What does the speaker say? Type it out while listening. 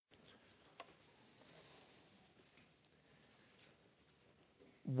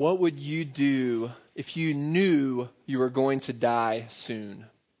What would you do if you knew you were going to die soon?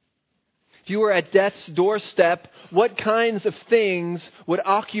 If you were at death's doorstep, what kinds of things would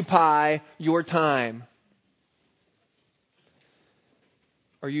occupy your time?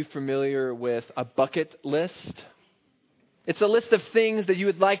 Are you familiar with a bucket list? It's a list of things that you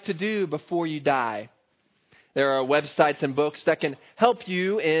would like to do before you die. There are websites and books that can help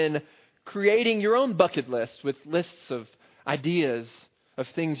you in creating your own bucket list with lists of ideas of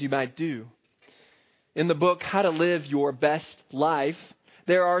things you might do. In the book, How to Live Your Best Life,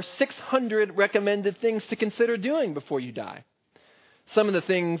 there are 600 recommended things to consider doing before you die. Some of the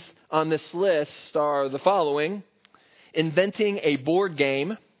things on this list are the following: inventing a board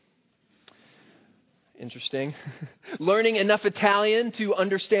game. Interesting. Learning enough Italian to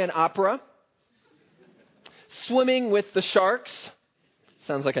understand opera. Swimming with the sharks.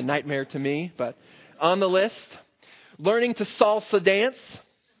 Sounds like a nightmare to me, but on the list. Learning to salsa dance.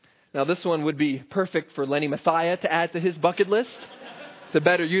 Now this one would be perfect for Lenny Mathia to add to his bucket list to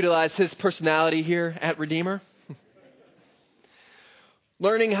better utilize his personality here at Redeemer.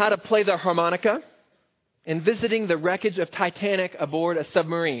 Learning how to play the harmonica. And visiting the wreckage of Titanic aboard a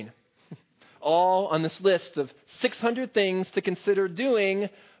submarine. All on this list of 600 things to consider doing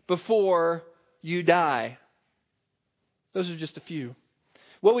before you die. Those are just a few.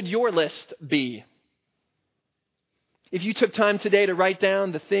 What would your list be? If you took time today to write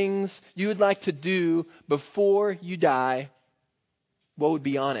down the things you would like to do before you die, what would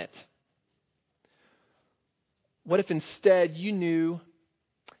be on it? What if instead you knew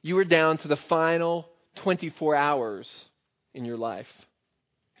you were down to the final 24 hours in your life?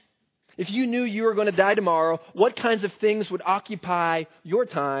 If you knew you were going to die tomorrow, what kinds of things would occupy your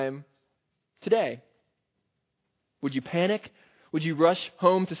time today? Would you panic? Would you rush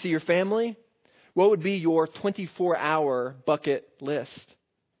home to see your family? What would be your 24-hour bucket list?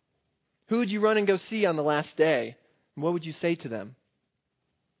 Who would you run and go see on the last day? And what would you say to them?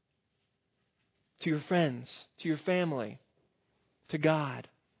 To your friends, to your family, to God.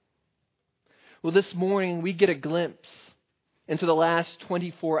 Well, this morning we get a glimpse into the last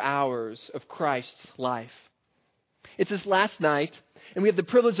 24 hours of Christ's life. It's his last night, and we have the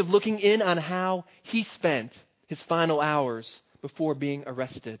privilege of looking in on how he spent his final hours before being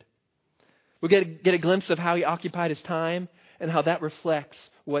arrested. We get a glimpse of how he occupied his time and how that reflects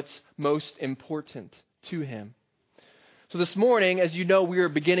what's most important to him. So this morning, as you know, we are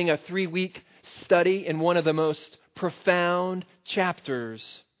beginning a 3-week study in one of the most profound chapters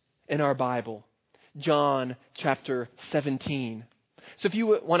in our Bible, John chapter 17. So if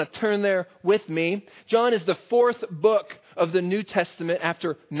you want to turn there with me, John is the 4th book of the New Testament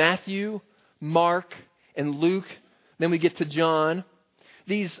after Matthew, Mark, and Luke. Then we get to John.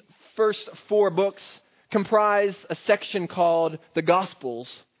 These first 4 books comprise a section called the Gospels.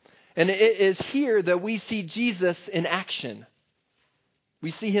 And it is here that we see Jesus in action.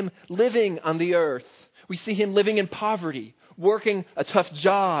 We see him living on the earth. We see him living in poverty, working a tough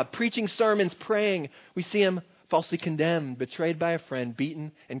job, preaching sermons, praying. We see him falsely condemned, betrayed by a friend,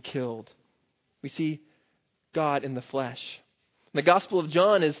 beaten and killed. We see God in the flesh. The Gospel of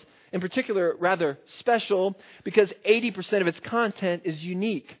John is, in particular, rather special because 80% of its content is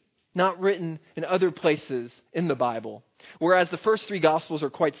unique, not written in other places in the Bible. Whereas the first 3 Gospels are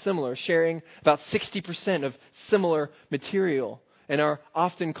quite similar, sharing about 60% of similar material and are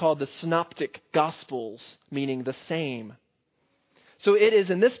often called the Synoptic Gospels, meaning the same. So it is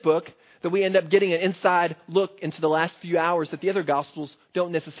in this book that we end up getting an inside look into the last few hours that the other Gospels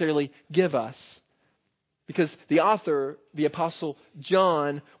don't necessarily give us. Because the author, the Apostle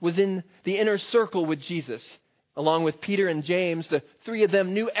John, was in the inner circle with Jesus. Along with Peter and James, the 3 of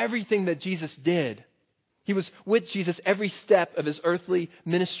them knew everything that Jesus did. He was with Jesus every step of his earthly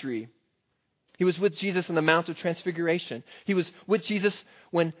ministry. He was with Jesus on the Mount of Transfiguration. He was with Jesus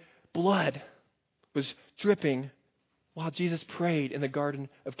when blood was dripping while Jesus prayed in the Garden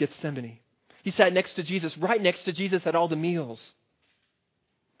of Gethsemane. He sat next to Jesus, right next to Jesus at all the meals.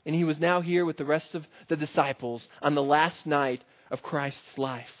 And he was now here with the rest of the disciples on the last night of Christ's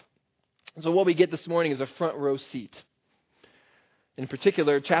life. So what we get this morning is a front row seat. In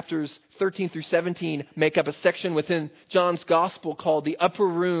particular, chapters 13 through 17 make up a section within John's Gospel called the Upper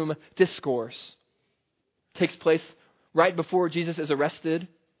Room Discourse. It takes place right before Jesus is arrested.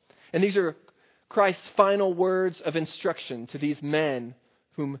 And these are Christ's final words of instruction to these men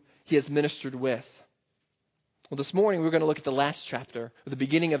whom he has ministered with. Well, this morning we're going to look at the last chapter, or the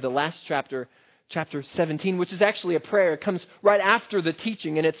beginning of the last chapter, chapter 17, which is actually a prayer. It comes right after the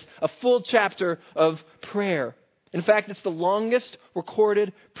teaching, and it's a full chapter of prayer. In fact, it's the longest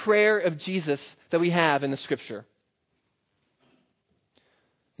recorded prayer of Jesus that we have in the Scripture.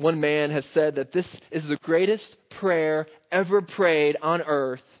 One man has said that this is the greatest prayer ever prayed on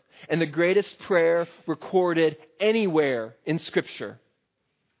earth and the greatest prayer recorded anywhere in Scripture.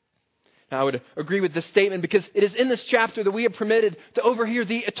 Now, I would agree with this statement because it is in this chapter that we are permitted to overhear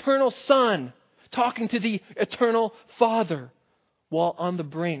the eternal Son talking to the eternal Father while on the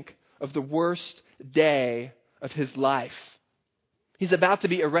brink of the worst day of his life. He's about to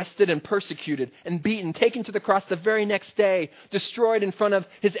be arrested and persecuted and beaten, taken to the cross the very next day, destroyed in front of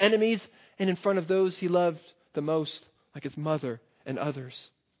his enemies and in front of those he loved the most, like his mother and others.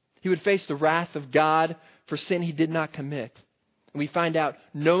 He would face the wrath of God for sin he did not commit. And we find out,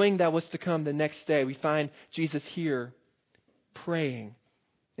 knowing that was to come the next day, we find Jesus here praying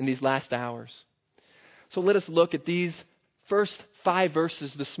in these last hours. So let us look at these first 5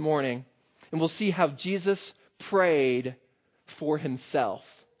 verses this morning, and we'll see how Jesus prayed for himself.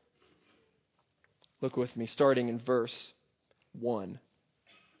 Look with me, starting in verse 1.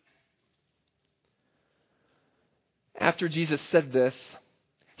 After Jesus said this,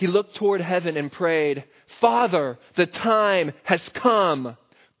 he looked toward heaven and prayed, "Father, the time has come.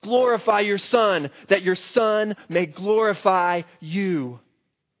 Glorify your Son, that your Son may glorify you.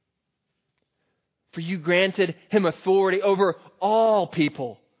 For you granted him authority over all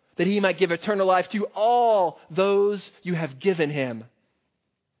people, that he might give eternal life to all those you have given him.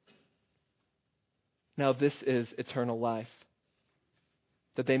 Now this is eternal life,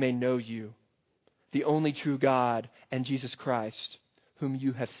 that they may know you, the only true God, and Jesus Christ, whom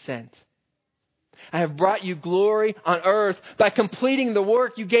you have sent. I have brought you glory on earth by completing the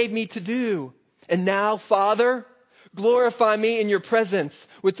work you gave me to do. And now, Father, glorify me in your presence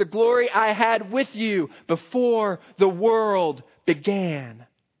with the glory I had with you before the world began."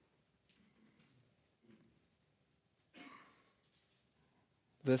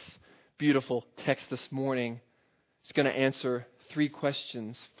 This beautiful text this morning is going to answer 3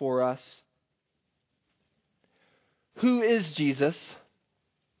 questions for us. Who is Jesus?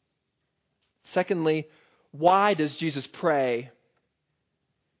 Secondly, why does Jesus pray?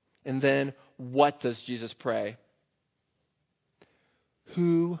 And then, what does Jesus pray?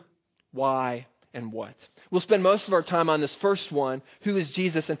 Who, why, and what? We'll spend most of our time on this first one, who is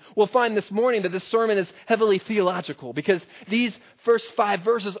Jesus? And we'll find this morning that this sermon is heavily theological because these first 5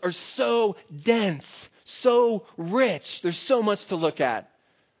 verses are so dense, so rich. There's so much to look at.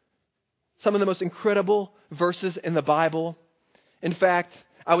 Some of the most incredible verses in the Bible. In fact,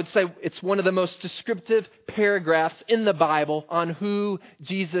 I would say it's one of the most descriptive paragraphs in the Bible on who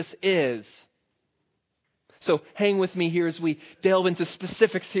Jesus is. So hang with me here as we delve into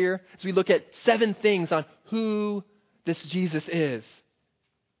specifics here, as we look at 7 things on who this Jesus is.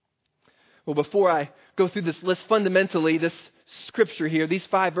 Well, before I go through this list, fundamentally, this scripture here, these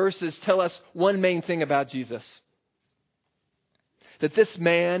 5 verses tell us one main thing about Jesus. That this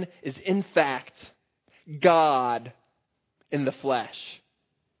man is in fact God in the flesh.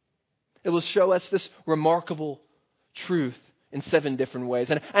 It will show us this remarkable truth in 7 different ways.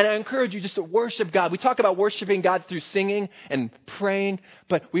 And I encourage you just to worship God. We talk about worshiping God through singing and praying,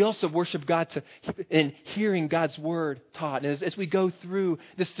 but we also worship God in hearing God's word taught. And as we go through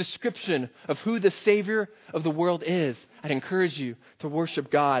this description of who the Savior of the world is, I'd encourage you to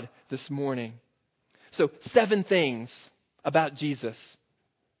worship God this morning. So 7 things about Jesus.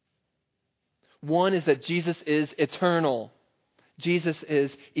 One is that Jesus is eternal. Jesus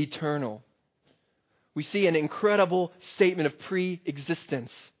is eternal. We see an incredible statement of pre-existence.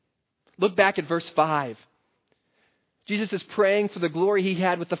 Look back at verse 5. Jesus is praying for the glory he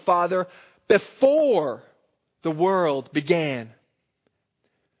had with the Father before the world began.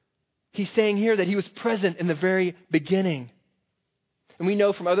 He's saying here that he was present in the very beginning. And we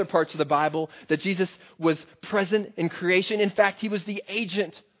know from other parts of the Bible that Jesus was present in creation. In fact, he was the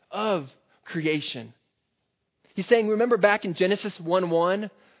agent of creation. He's saying, remember back in Genesis 1:1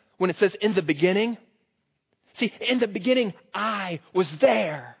 when it says, "In the beginning"? See, in the beginning, I was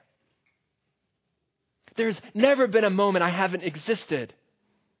there. There's never been a moment I haven't existed.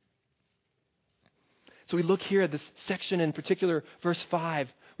 So we look here at this section, in particular, verse 5.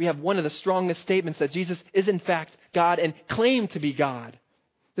 We have one of the strongest statements that Jesus is in fact God and claimed to be God.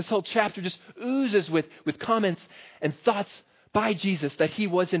 This whole chapter just oozes with comments and thoughts by Jesus that he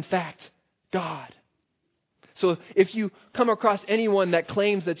was in fact God. So if you come across anyone that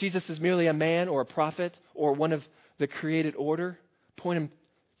claims that Jesus is merely a man or a prophet or one of the created order, point him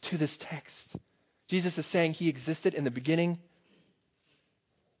to this text. Jesus is saying he existed in the beginning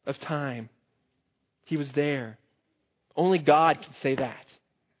of time. He was there. Only God can say that.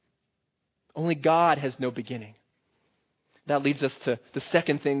 Only God has no beginning. That leads us to the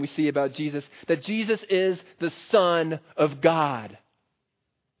second thing we see about Jesus, that Jesus is the Son of God.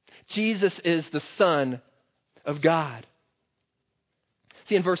 Jesus is the Son of God.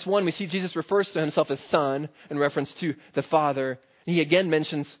 See, in verse 1, we see Jesus refers to himself as Son in reference to the Father. He again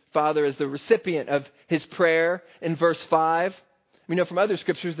mentions Father as the recipient of his prayer in verse 5. We know from other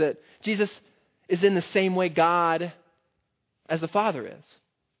scriptures that Jesus is in the same way God as the Father is.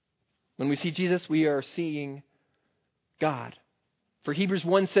 When we see Jesus, we are seeing God. For Hebrews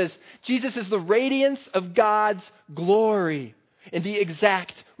 1 says, Jesus is the radiance of God's glory and the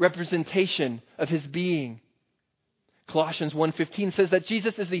exact representation of his being. Colossians 1:15 says that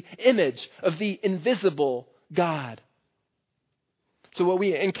Jesus is the image of the invisible God. So what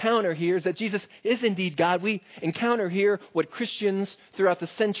we encounter here is that Jesus is indeed God. We encounter here what Christians throughout the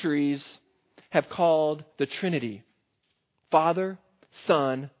centuries have called the Trinity. Father,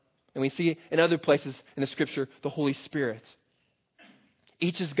 Son, and we see in other places in the Scripture, the Holy Spirit.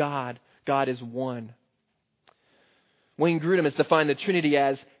 Each is God. God is one. Wayne Grudem has defined the Trinity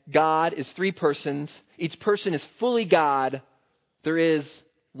as God is three persons. Each person is fully God. There is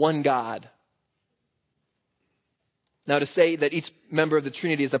one God. Now, to say that each member of the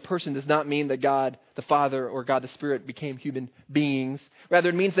Trinity is a person does not mean that God the Father or God the Spirit became human beings. Rather,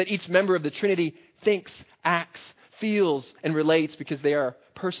 it means that each member of the Trinity thinks, acts, feels, and relates because they are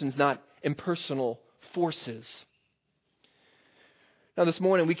persons, not impersonal forces. Now, this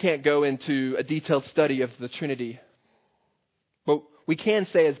morning, we can't go into a detailed study of the Trinity. But we can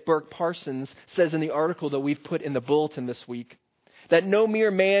say, as Burke Parsons says in the article that we've put in the bulletin this week, that no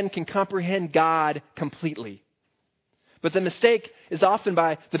mere man can comprehend God completely. But the mistake is often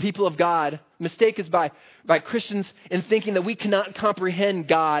by the people of God. Mistake is by Christians in thinking that we cannot comprehend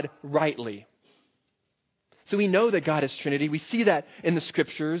God rightly. So we know that God is Trinity. We see that in the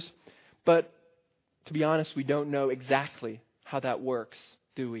Scriptures. But to be honest, we don't know exactly how that works,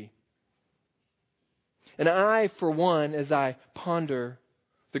 do we? And I, for one, as I ponder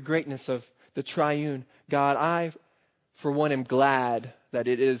the greatness of the triune God, I, for one, am glad that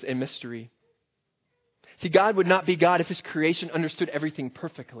it is a mystery. See, God would not be God if His creation understood everything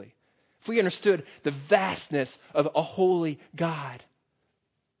perfectly. If we understood the vastness of a holy God,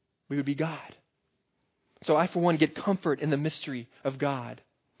 we would be God. So I, for one, get comfort in the mystery of God.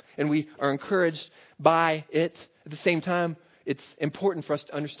 And we are encouraged by it. At the same time, it's important for us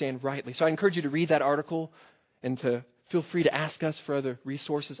to understand rightly. So I encourage you to read that article and to feel free to ask us for other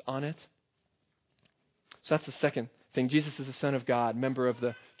resources on it. So that's the second thing. Jesus is the Son of God, member of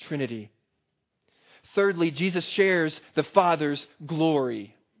the Trinity. Thirdly, Jesus shares the Father's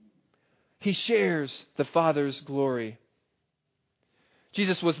glory. He shares the Father's glory.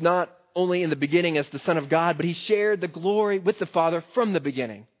 Jesus was not only in the beginning as the Son of God, but He shared the glory with the Father from the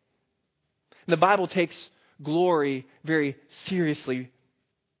beginning. And the Bible takes glory very seriously.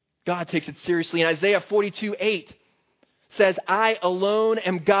 God takes it seriously. And Isaiah 42:8 says, I alone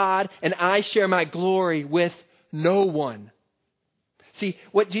am God, and I share my glory with no one. See,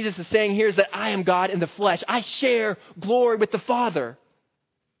 what Jesus is saying here is that I am God in the flesh. I share glory with the Father.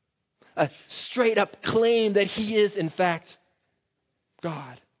 A straight up claim that He is, in fact,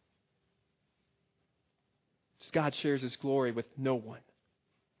 God. God shares His glory with no one.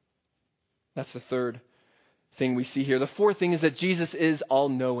 That's the third thing we see here. The fourth thing is that Jesus is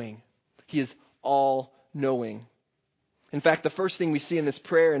all-knowing. He is all-knowing. In fact, the first thing we see in this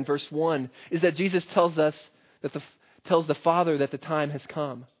prayer in verse 1 is that Jesus tells us that tells the Father that the time has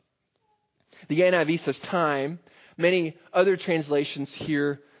come. The NIV says time. Many other translations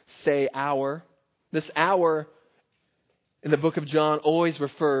here say hour. This hour in the book of John always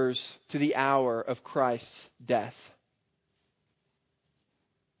refers to the hour of Christ's death.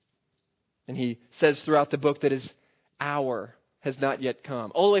 And he says throughout the book that his hour has not yet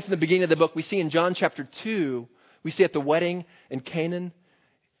come. All the way from the beginning of the book, we see in John chapter 2, we see at the wedding in Canaan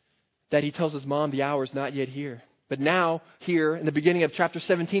that he tells his mom the hour is not yet here. But now, here, in the beginning of chapter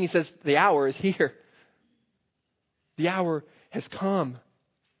 17, he says the hour is here. The hour has come.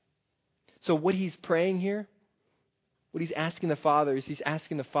 So what he's praying here, what he's asking the Father is he's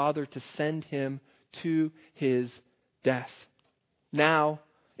asking the Father to send him to his death. Now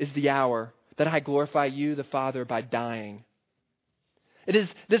is the hour that I glorify you, the Father, by dying. It is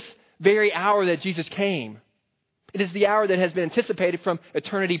this very hour that Jesus came. It is the hour that has been anticipated from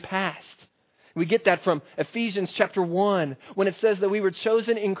eternity past. We get that from Ephesians chapter 1, when it says that we were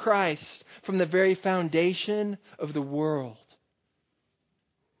chosen in Christ from the very foundation of the world.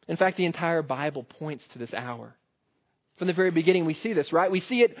 In fact, the entire Bible points to this hour. From the very beginning, we see this, right? We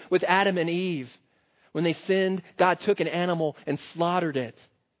see it with Adam and Eve. When they sinned, God took an animal and slaughtered it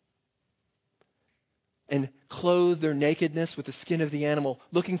and clothed their nakedness with the skin of the animal,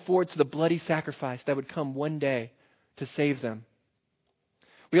 looking forward to the bloody sacrifice that would come one day to save them.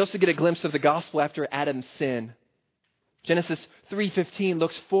 We also get a glimpse of the gospel after Adam's sin. Genesis 3:15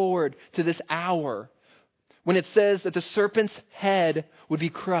 looks forward to this hour when it says that the serpent's head would be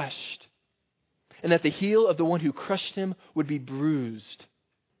crushed and that the heel of the one who crushed him would be bruised,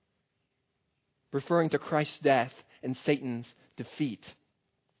 referring to Christ's death and Satan's defeat.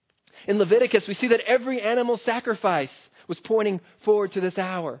 In Leviticus, we see that every animal sacrifice was pointing forward to this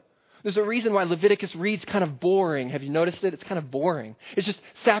hour. There's a reason why Leviticus reads kind of boring. Have you noticed it? It's kind of boring. It's just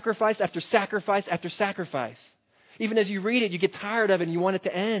sacrifice after sacrifice after sacrifice. Even as you read it, you get tired of it and you want it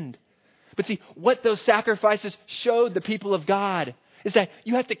to end. But see, what those sacrifices showed the people of God is that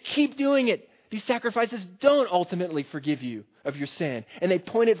you have to keep doing it. These sacrifices don't ultimately forgive you of your sin. And they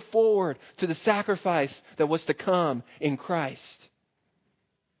pointed forward to the sacrifice that was to come in Christ.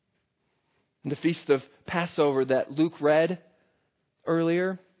 And the feast of Passover that Luke read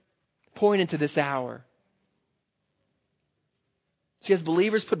earlier pointed to this hour. See, as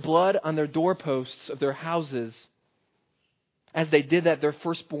believers put blood on their doorposts of their houses, as they did that, their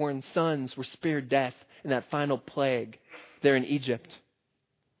firstborn sons were spared death in that final plague there in Egypt.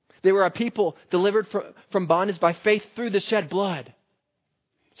 They were a people delivered from bondage by faith through the shed blood.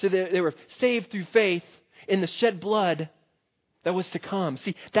 So they were saved through faith in the shed blood that was to come.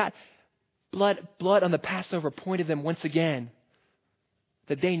 See, that blood on the Passover pointed them once again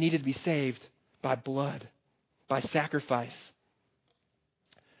that they needed to be saved by blood, by sacrifice.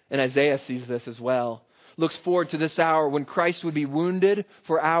 And Isaiah sees this as well. Looks forward to this hour when Christ would be wounded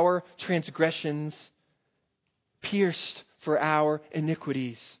for our transgressions, pierced for our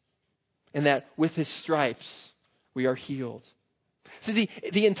iniquities, and that with His stripes we are healed. So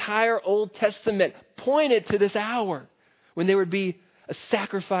the entire Old Testament pointed to this hour when there would be a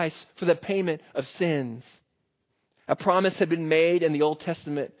sacrifice for the payment of sins. A promise had been made in the Old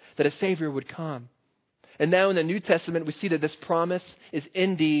Testament that a Savior would come. And now in the New Testament, we see that this promise is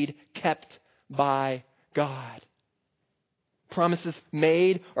indeed kept by God. Promises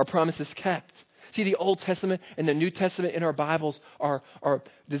made are promises kept. See, the Old Testament and the New Testament in our Bibles are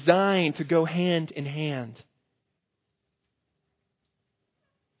designed to go hand in hand.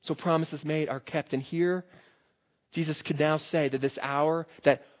 So promises made are kept. And here, Jesus could now say that this hour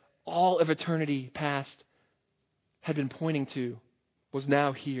that all of eternity past had been pointing to was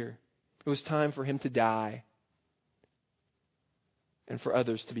now here. It was time for Him to die and for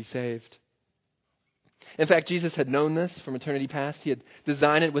others to be saved. In fact, Jesus had known this from eternity past. He had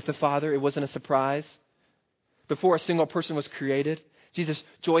designed it with the Father. It wasn't a surprise. Before a single person was created, Jesus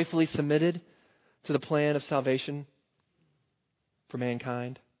joyfully submitted to the plan of salvation for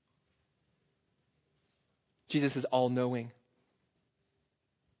mankind. Jesus is all-knowing.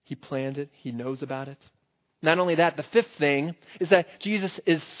 He planned it. He knows about it. Not only that, the fifth thing is that Jesus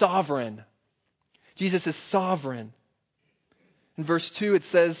is sovereign. Jesus is sovereign. In verse 2, it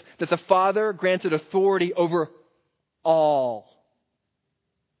says that the Father granted authority over all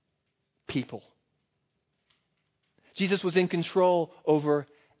people. Jesus was in control over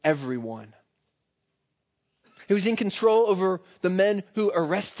everyone. He was in control over the men who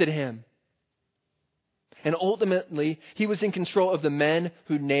arrested Him. And ultimately, He was in control of the men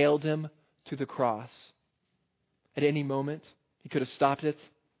who nailed Him to the cross. At any moment, He could have stopped it,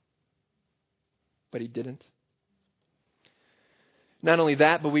 but He didn't. Not only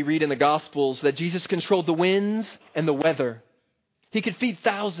that, but we read in the Gospels that Jesus controlled the winds and the weather. He could feed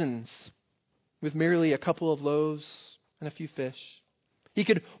thousands with merely a couple of loaves and a few fish. He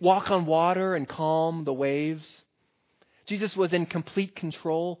could walk on water and calm the waves. Jesus was in complete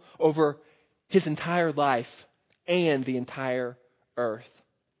control over His entire life and the entire earth.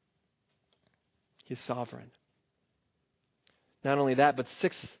 He is sovereign. Not only that, but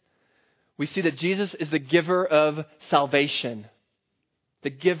sixth, we see that Jesus is the giver of salvation.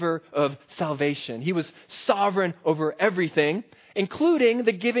 The giver of salvation. He was sovereign over everything, including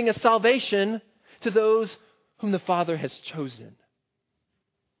the giving of salvation to those whom the Father has chosen.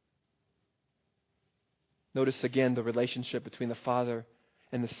 Notice again the relationship between the Father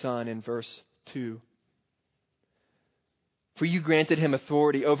and the Son in verse 2. For you granted Him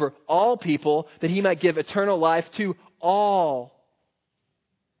authority over all people, that He might give eternal life to all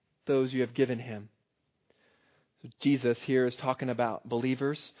those you have given Him. So Jesus here is talking about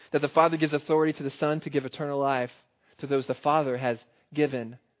believers, that the Father gives authority to the Son to give eternal life to those the Father has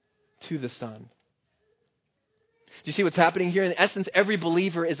given to the Son. Do you see what's happening here? In essence, every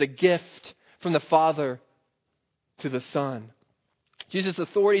believer is a gift from the Father to the Son. Jesus'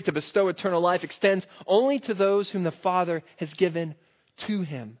 authority to bestow eternal life extends only to those whom the Father has given to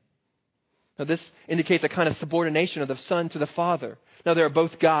Him. Now, this indicates a kind of subordination of the Son to the Father. Now, they are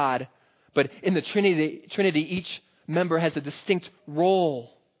both God, but in the Trinity, each member has a distinct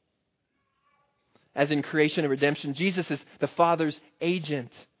role as in creation and redemption, Jesus is the Father's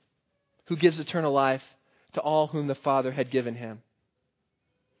agent who gives eternal life to all whom the Father had given him.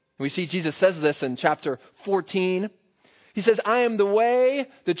 We see Jesus says this in chapter 14. He says, I am the way,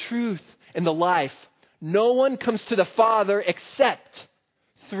 the truth, and the life. No one comes to the Father except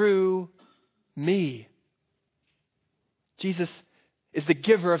through me. Jesus is the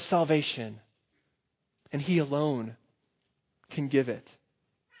giver of salvation, and he alone can give it.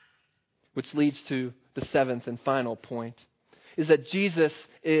 Which leads to the seventh and final point, is that Jesus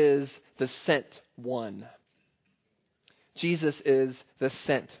is the sent one. Jesus is the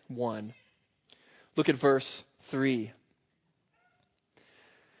sent one. Look at verse 3.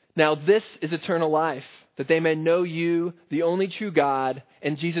 Now this is eternal life, that they may know you, the only true God,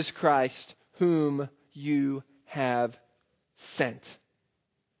 and Jesus Christ, whom you have sent.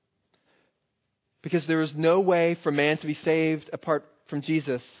 Because there is no way for man to be saved apart from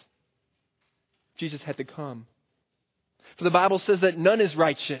Jesus. Jesus had to come. For the Bible says that none is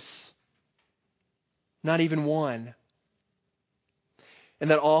righteous, not even one. And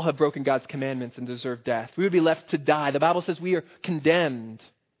that all have broken God's commandments and deserve death. We would be left to die. The Bible says we are condemned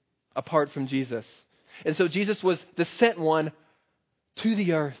apart from Jesus. And so Jesus was the sent one to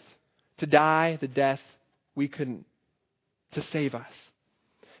the earth to die the death we couldn't, to save us.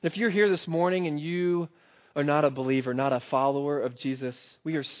 And if you're here this morning and you are not a believer, not a follower of Jesus,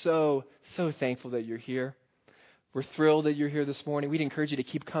 we are so thankful that you're here. We're thrilled that you're here this morning. We'd encourage you to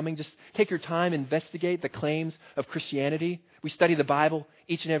keep coming. Just take your time, investigate the claims of Christianity. We study the Bible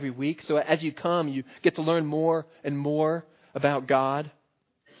each and every week. So as you come, you get to learn more and more about God.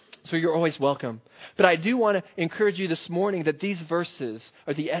 So you're always welcome. But I do want to encourage you this morning that these verses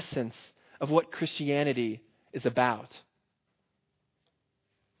are the essence of what Christianity is about.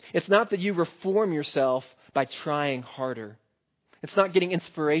 It's not that you reform yourself by trying harder. It's not getting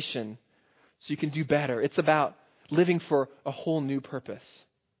inspiration so you can do better. It's about living for a whole new purpose.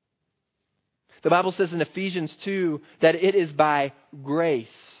 The Bible says in Ephesians 2 that it is by grace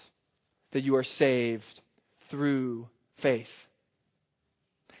that you are saved through faith.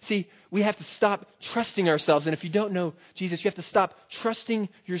 See, we have to stop trusting ourselves. And if you don't know Jesus, you have to stop trusting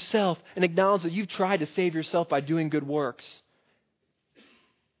yourself and acknowledge that you've tried to save yourself by doing good works.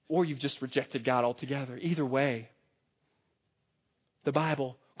 Or you've just rejected God altogether. Either way, the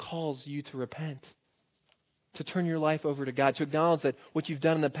Bible calls you to repent, to turn your life over to God, to acknowledge that what you've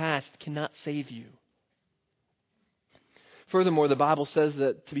done in the past cannot save you. Furthermore, the Bible says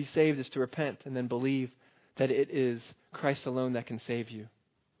that to be saved is to repent and then believe that it is Christ alone that can save you.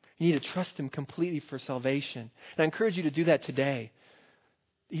 You need to trust Him completely for salvation. And I encourage you to do that today,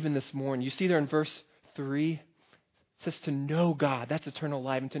 even this morning. You see there in verse 3, it says to know God. That's eternal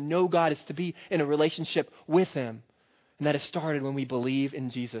life. And to know God is to be in a relationship with Him. And that has started when we believe in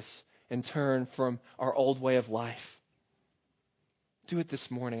Jesus and turn from our old way of life. Do it this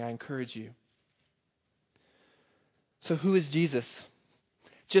morning. I encourage you. So who is Jesus?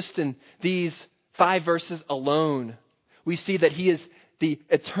 Just in these 5 verses alone, we see that He is the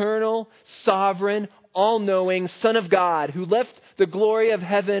eternal, sovereign, all-knowing Son of God who left the glory of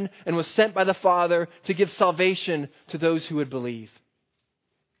heaven and was sent by the Father to give salvation to those who would believe.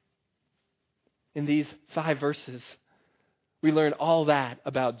 In these 5 verses, we learn all that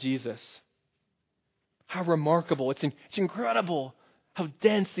about Jesus. How remarkable. It's incredible how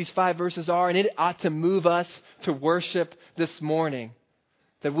dense these 5 verses are, and it ought to move us to worship this morning.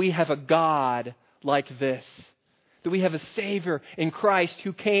 That we have a God like this. That we have a Savior in Christ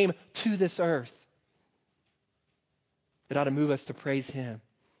who came to this earth. It ought to move us to praise Him.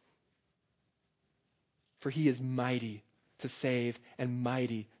 For He is mighty to save and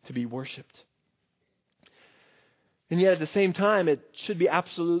mighty to be worshipped. And yet at the same time, it should be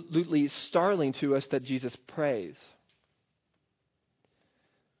absolutely startling to us that Jesus prays.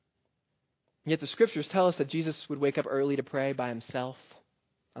 And yet the Scriptures tell us that Jesus would wake up early to pray by Himself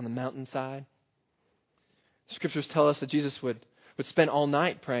on the mountainside. The Scriptures tell us that Jesus would spend all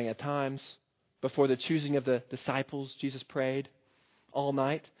night praying at times. Before the choosing of the disciples, Jesus prayed all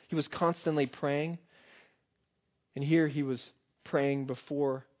night. He was constantly praying. And here He was praying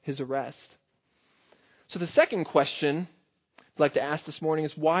before His arrest. So the second question I'd like to ask this morning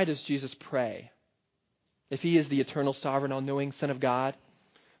is, why does Jesus pray? If He is the eternal, sovereign, all-knowing Son of God,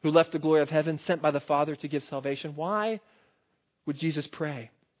 who left the glory of heaven, sent by the Father to give salvation, why would Jesus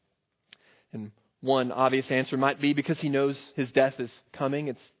pray? And one obvious answer might be because He knows His death is coming,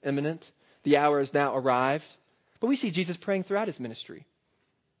 it's imminent. The hour has now arrived. But we see Jesus praying throughout His ministry.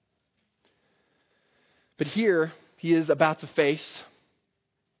 But here, He is about to face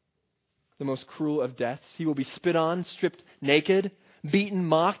the most cruel of deaths. He will be spit on, stripped naked, beaten,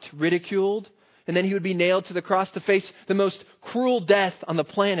 mocked, ridiculed, And then he would be nailed to the cross to face the most cruel death on the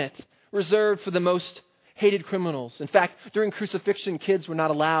planet, reserved for the most hated criminals. In fact, during crucifixion, kids were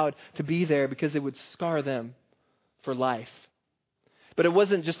not allowed to be there because it would scar them for life. But it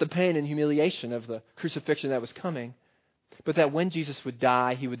wasn't just the pain and humiliation of the crucifixion that was coming, but that when Jesus would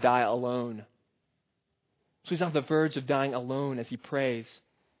die, he would die alone. So he's on the verge of dying alone as he prays.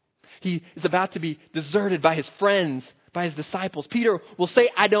 He is about to be deserted by his friends, by his disciples. Peter will say,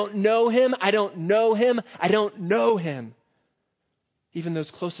 I don't know him, I don't know him, I don't know him. Even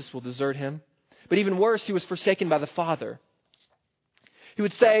those closest will desert him. But even worse, he was forsaken by the Father. He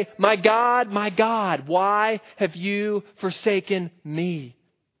would say, my God, why have you forsaken me?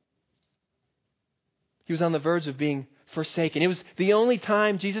 He was on the verge of being forsaken. It was the only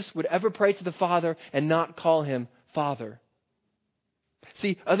time Jesus would ever pray to the Father and not call him Father.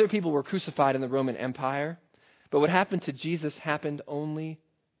 See, other people were crucified in the Roman Empire, but what happened to Jesus happened only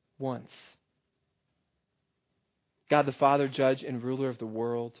once. God the Father, judge and ruler of the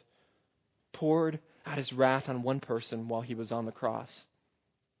world, poured out his wrath on one person while he was on the cross.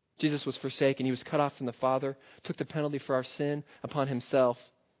 Jesus was forsaken. He was cut off from the Father, took the penalty for our sin upon himself.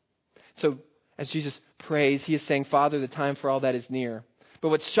 So as Jesus prays, he is saying, Father, the time for all that is near. But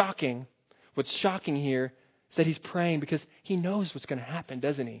what's shocking here is that he's praying because he knows what's going to happen,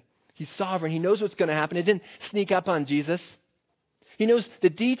 doesn't he? He's sovereign. He knows what's going to happen. It didn't sneak up on Jesus. He knows the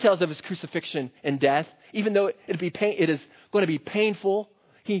details of his crucifixion and death, even though it is going to be painful.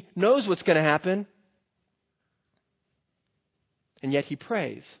 He knows what's going to happen. And yet he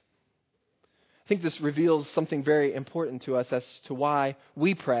prays. I think this reveals something very important to us as to why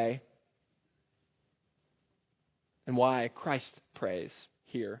we pray and why Christ prays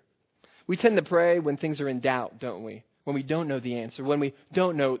here. We tend to pray when things are in doubt, don't we? When we don't know the answer, when we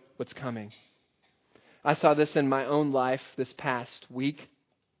don't know what's coming. I saw this in my own life this past week.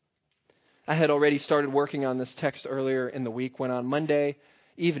 I had already started working on this text earlier in the week when on Monday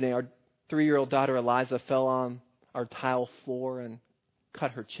evening, our 3-year-old daughter Eliza fell on our tile floor and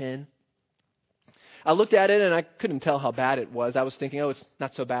cut her chin. I looked at it and I couldn't tell how bad it was. I was thinking, oh, it's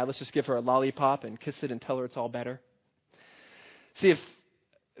not so bad. Let's just give her a lollipop and kiss it and tell her it's all better. See, if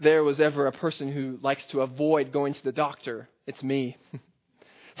there was ever a person who likes to avoid going to the doctor, it's me.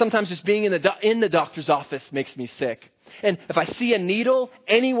 Sometimes just being in the doctor's office makes me sick. And if I see a needle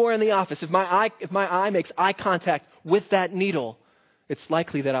anywhere in the office, if my eye makes eye contact with that needle, it's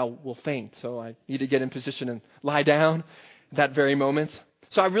likely that I will faint. So I need to get in position and lie down at that very moment.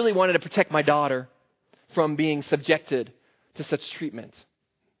 So I really wanted to protect my daughter from being subjected to such treatment.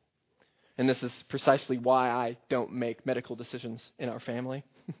 And this is precisely why I don't make medical decisions in our family.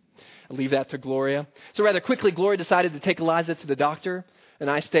 I leave that to Gloria. So rather quickly, Gloria decided to take Eliza to the doctor, and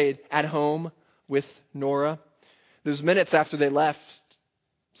I stayed at home with Nora. Those minutes after they left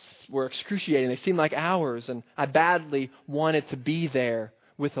were excruciating. They seemed like hours, and I badly wanted to be there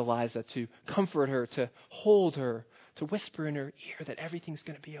with Eliza, to comfort her, to hold her, to whisper in her ear that everything's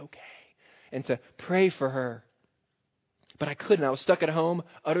going to be okay, and to pray for her. But I couldn't. I was stuck at home,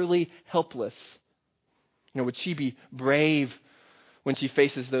 utterly helpless. Would she be brave when she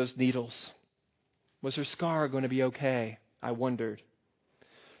faces those needles? Was her scar going to be okay? I wondered.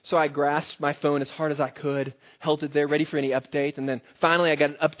 So I grasped my phone as hard as I could, held it there, ready for any update, and then finally I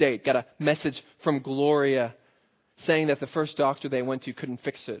got an update, got a message from Gloria saying that the first doctor they went to couldn't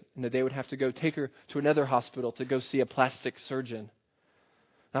fix it, and that they would have to go take her to another hospital to go see a plastic surgeon.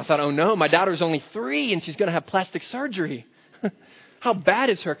 And I thought, oh no, my daughter's only 3 and she's going to have plastic surgery. How bad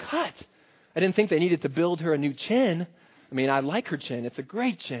is her cut? I didn't think they needed to build her a new chin. I mean, I like her chin. It's a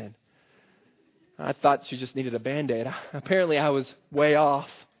great chin. I thought she just needed a Band-Aid. Apparently I was way off.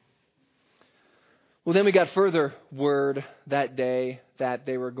 Well, then we got further word that day that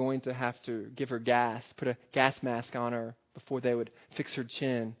they were going to have to give her gas, put a gas mask on her before they would fix her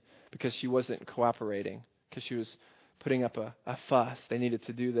chin because she wasn't cooperating, because she was putting up a fuss. They needed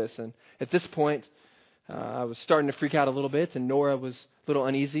to do this. And at this point, I was starting to freak out a little bit, and Nora was a little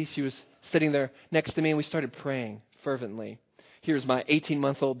uneasy. She was sitting there next to me, and we started praying fervently. Here's my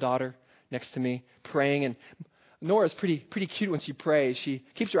 18-month-old daughter next to me praying, and Nora's pretty cute when she prays. She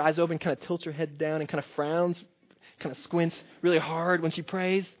keeps her eyes open, kind of tilts her head down, and kind of frowns, kind of squints really hard when she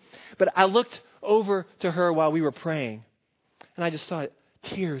prays. But I looked over to her while we were praying, and I just saw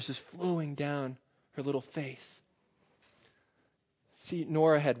tears just flowing down her little face. See,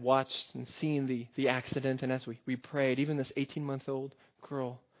 Nora had watched and seen the accident, and as we prayed, even this 18-month-old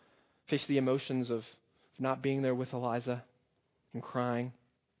girl faced the emotions of not being there with Eliza and crying.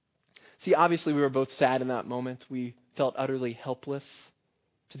 See, obviously we were both sad in that moment. We felt utterly helpless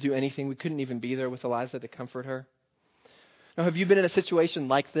to do anything. We couldn't even be there with Eliza to comfort her. Now, have you been in a situation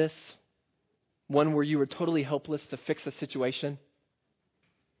like this? One where you were totally helpless to fix a situation?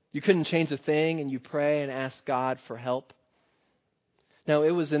 You couldn't change a thing and you pray and ask God for help? No,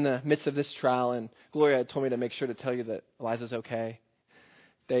 it was in the midst of this trial, and Gloria had told me to make sure to tell you that Eliza's okay.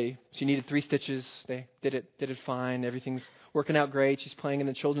 She needed 3 stitches. They did it fine. Everything's working out great. She's playing in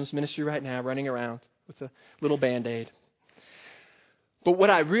the children's ministry right now, running around with a little Band-Aid. But what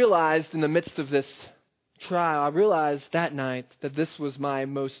I realized in the midst of this trial, I realized that night that this was my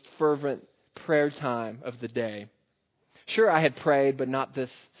most fervent prayer time of the day. Sure, I had prayed, but not this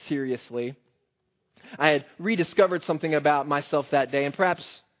seriously. I had rediscovered something about myself that day, and perhaps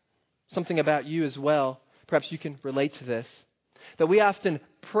something about you as well. Perhaps you can relate to this. That we often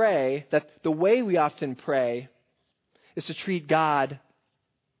pray, that the way we often pray is to treat God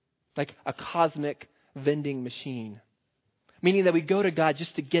like a cosmic vending machine. Meaning that we go to God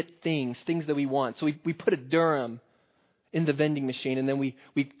just to get things that we want. So we put a Durham in the vending machine, and then we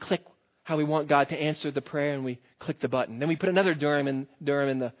click how we want God to answer the prayer, and we click the button. Then we put another Durham in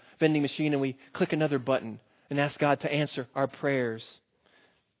the vending machine, and we click another button and ask God to answer our prayers.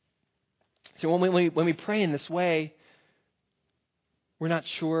 So when we pray in this way, we're not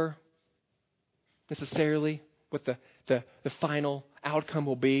sure necessarily what the final outcome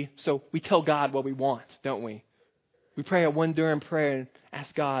will be. So we tell God what we want, don't we? We pray a one Durham prayer and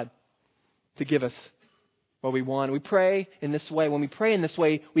ask God to give us what we want. We pray in this way. When we pray in this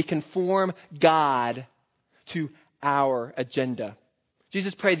way, we conform God to our agenda.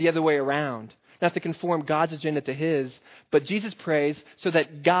 Jesus prayed the other way around. Not to conform God's agenda to His, but Jesus prays so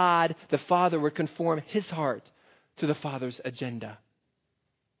that God, the Father, would conform His heart to the Father's agenda.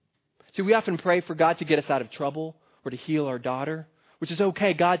 See, we often pray for God to get us out of trouble or to heal our daughter, which is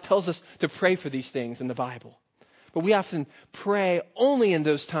okay. God tells us to pray for these things in the Bible. But we often pray only in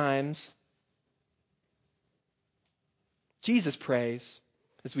those times. Jesus prays,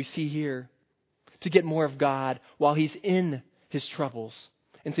 as we see here, to get more of God while He's in His troubles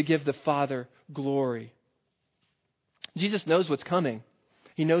and to give the Father glory. Jesus knows what's coming.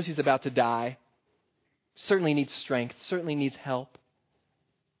 He knows He's about to die. Certainly needs strength, certainly needs help.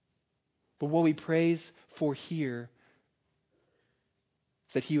 But what He prays for here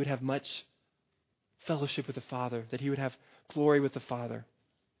is that He would have much fellowship with the Father, that He would have glory with the Father.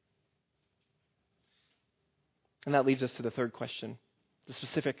 And that leads us to the third question, the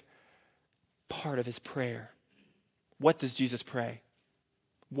specific part of His prayer. What does Jesus pray?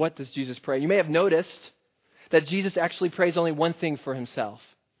 What does Jesus pray? You may have noticed that Jesus actually prays only one thing for Himself.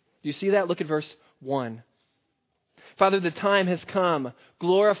 Do you see that? Look at verse 1. Father, the time has come.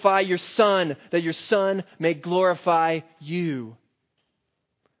 Glorify your Son, that your Son may glorify you.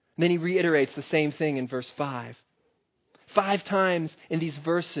 And then He reiterates the same thing in verse 5. 5 times in these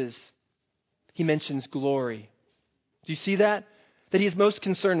verses, He mentions glory. Do you see that? That He is most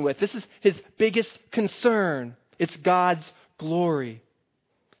concerned with. This is His biggest concern. It's God's glory.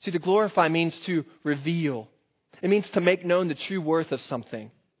 See, to glorify means to reveal. It means to make known the true worth of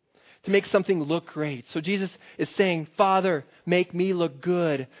something. To make something look great. So Jesus is saying, Father, make me look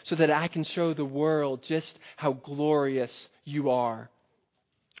good so that I can show the world just how glorious you are.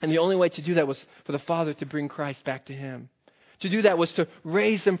 And the only way to do that was for the Father to bring Christ back to Him. To do that was to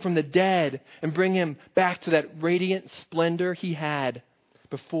raise Him from the dead and bring Him back to that radiant splendor He had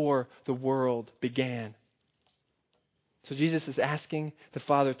before the world began. So Jesus is asking the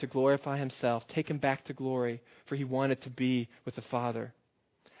Father to glorify Himself, take Him back to glory, for He wanted to be with the Father.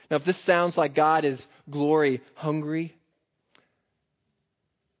 Now, if this sounds like God is glory hungry,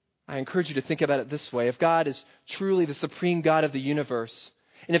 I encourage you to think about it this way. If God is truly the supreme God of the universe,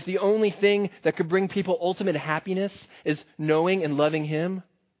 and if the only thing that could bring people ultimate happiness is knowing and loving Him,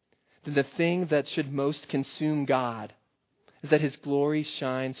 then the thing that should most consume God is that His glory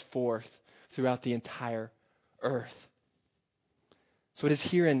shines forth throughout the entire earth. So it is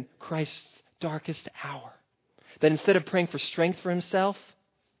here in Christ's darkest hour that instead of praying for strength for Himself,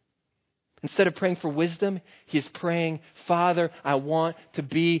 instead of praying for wisdom, He is praying, Father, I want to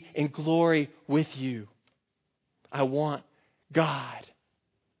be in glory with you. I want God.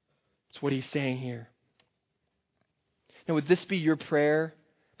 That's what He's saying here. Now, would this be your prayer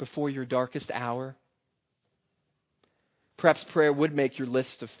before your darkest hour? Perhaps prayer would make your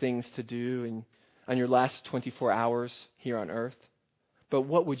list of things to do on your last 24 hours here on earth. But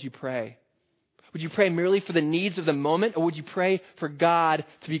what would you pray? Would you pray merely for the needs of the moment, or would you pray for God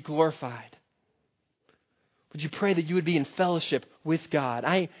to be glorified? Would you pray that you would be in fellowship with God?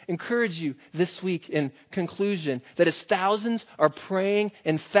 I encourage you this week in conclusion that as thousands are praying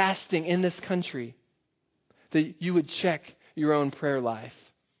and fasting in this country, that you would check your own prayer life.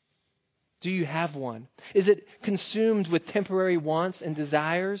 Do you have one? Is it consumed with temporary wants and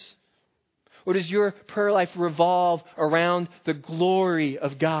desires? Or does your prayer life revolve around the glory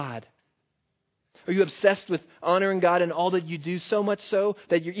of God? Are you obsessed with honoring God in all that you do, so much so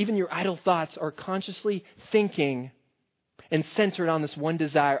that even your idle thoughts are consciously thinking and centered on this one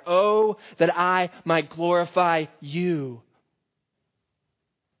desire? Oh, that I might glorify you.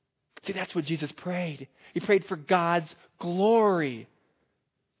 See, that's what Jesus prayed. He prayed for God's glory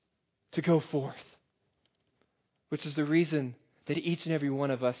to go forth, which is the reason that each and every one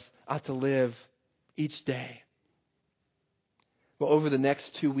of us ought to live each day. Well, over the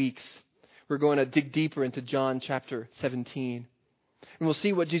next 2 weeks, we're going to dig deeper into John chapter 17. And we'll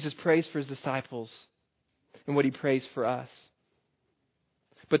see what Jesus prays for his disciples and what he prays for us.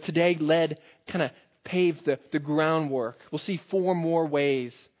 But today kind of paved the groundwork. We'll see 4 more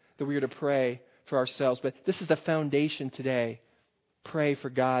ways that we are to pray for ourselves. But this is the foundation today. Pray for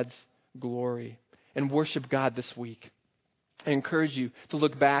God's glory and worship God this week. I encourage you to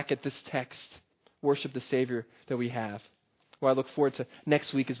look back at this text, worship the Savior that we have. Well, I look forward to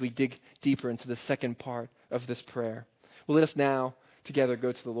next week as we dig deeper into the second part of this prayer. Well, let us now together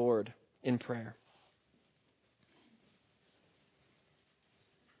go to the Lord in prayer.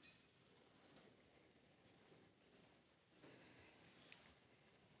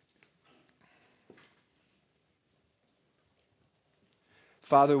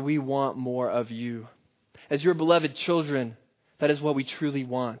 Father, we want more of you. As your beloved children, that is what we truly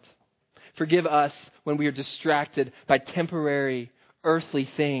want. Forgive us when we are distracted by temporary, earthly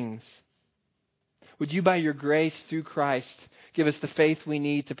things. Would you, by your grace through Christ, give us the faith we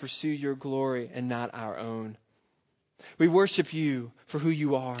need to pursue your glory and not our own? We worship you for who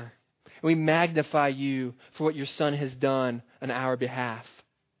you are. And we magnify you for what your Son has done on our behalf.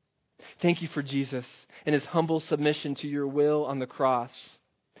 Thank you for Jesus and his humble submission to your will on the cross.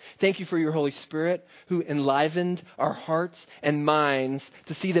 Thank you for your Holy Spirit who enlivened our hearts and minds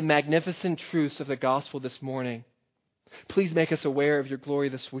to see the magnificent truths of the gospel this morning. Please make us aware of your glory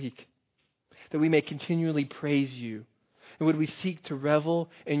this week, that we may continually praise you. And would we seek to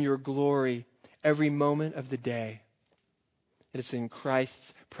revel in your glory every moment of the day. It is in Christ's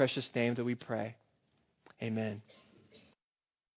precious name that we pray. Amen.